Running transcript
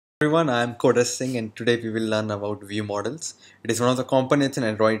Everyone, I am Kodesh Singh and today we will learn about view models. It is one of the components in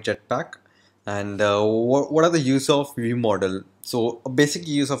Android Jetpack. And what are the use of view model? So a basic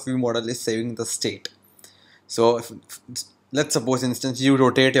use of view model is saving the state. So let's suppose instance you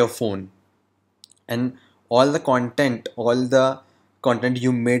rotate your phone and all the content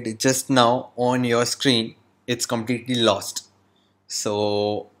you made just now on your screen, it's completely lost.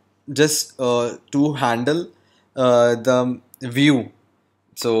 So just to handle the view,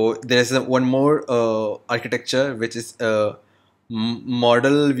 so there's one more architecture which is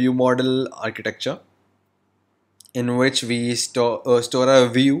model view model architecture, in which we store a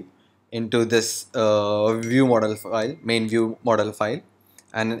view into this view model file, main view model file,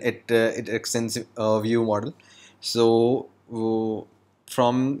 and it extends view model. So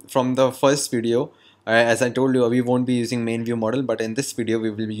from the first video, as I told you, we won't be using main view model, but in this video we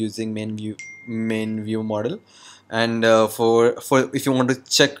will be using main view model. And for if you want to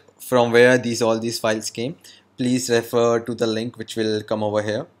check from where all these files came, please refer to the link which will come over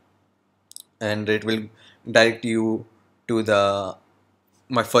here, and it will direct you to the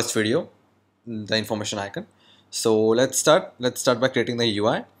my first video, the information icon. So let's start by creating the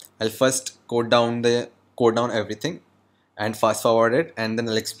UI. I'll first code down everything and fast forward it, and then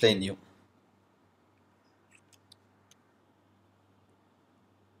I'll explain you.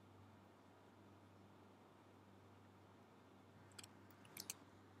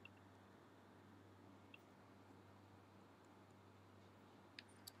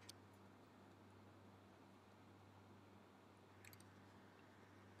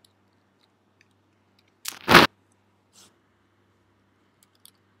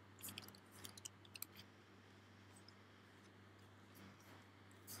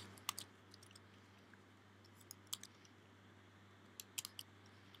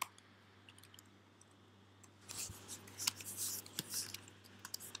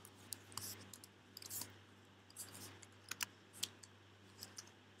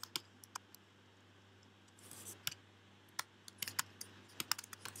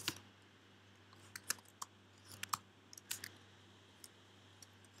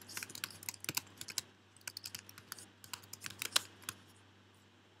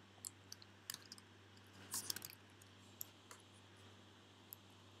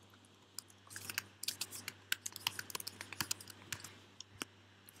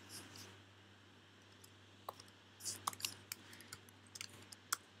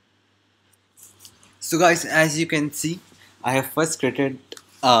 So guys, as you can see, I have first created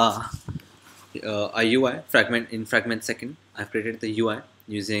a UI fragment in fragment second. I've created the UI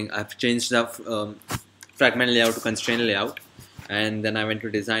I've changed the fragment layout to constraint layout, and then I went to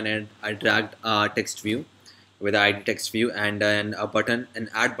design and I dragged a text view with the ID text view, and then an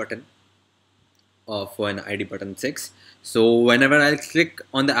add button for an ID button 6. So whenever I click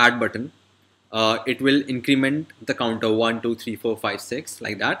on the add button, it will increment the counter 1, 2, 3, 4, 5, 6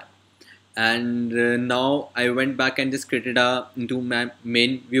 like that. And now I went back and just created into my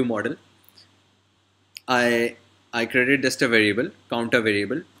main view model. I created just a variable, counter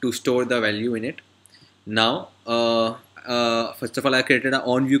variable, to store the value in it. Now first of all, I created an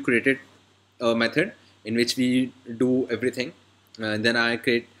on view created method in which we do everything. Then I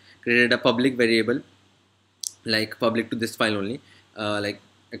created a public variable, like public to this file only, like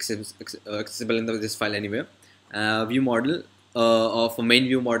accessible in this file anywhere. View model of a main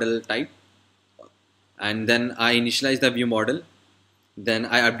view model type, and then I initialized the view model. Then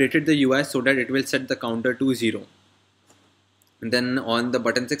I updated the UI so that it will set the counter to 0. And then on the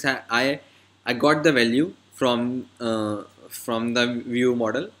button 6, I got the value from the view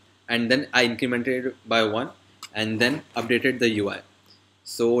model, and then I incremented it by 1 and then updated the UI.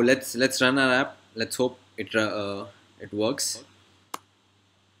 So let's run our app. Let's hope it works.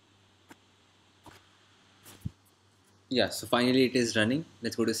 Yeah, so finally it is running.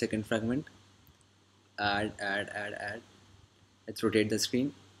 Let's go to second fragment. Add. Let's rotate the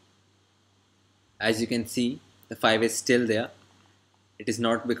screen. As you can see, the 5 is still there. It is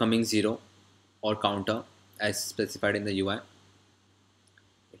not becoming 0 or counter as specified in the UI.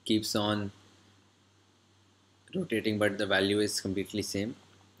 It keeps on rotating, but the value is completely same,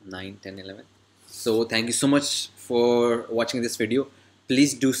 9, 10, 11. So thank you so much for watching this video.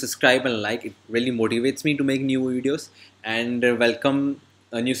 Please do subscribe and like. It really motivates me to make new videos, and welcome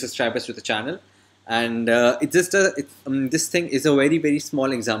new subscribers to the channel. And it's just this thing is a very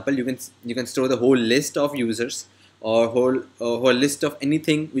small example. You can store the whole list of users, or whole list of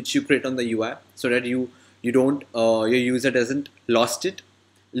anything which you create on the UI, so that you don't your user doesn't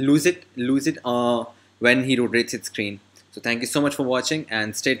lose it when he rotates its screen. So thank you so much for watching,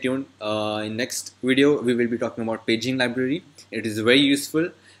 and stay tuned. In next video we will be talking about paging library. It is very useful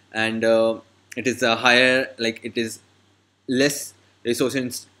and it is a higher, like it is less resource in,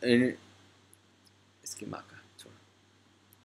 इसकी माँ का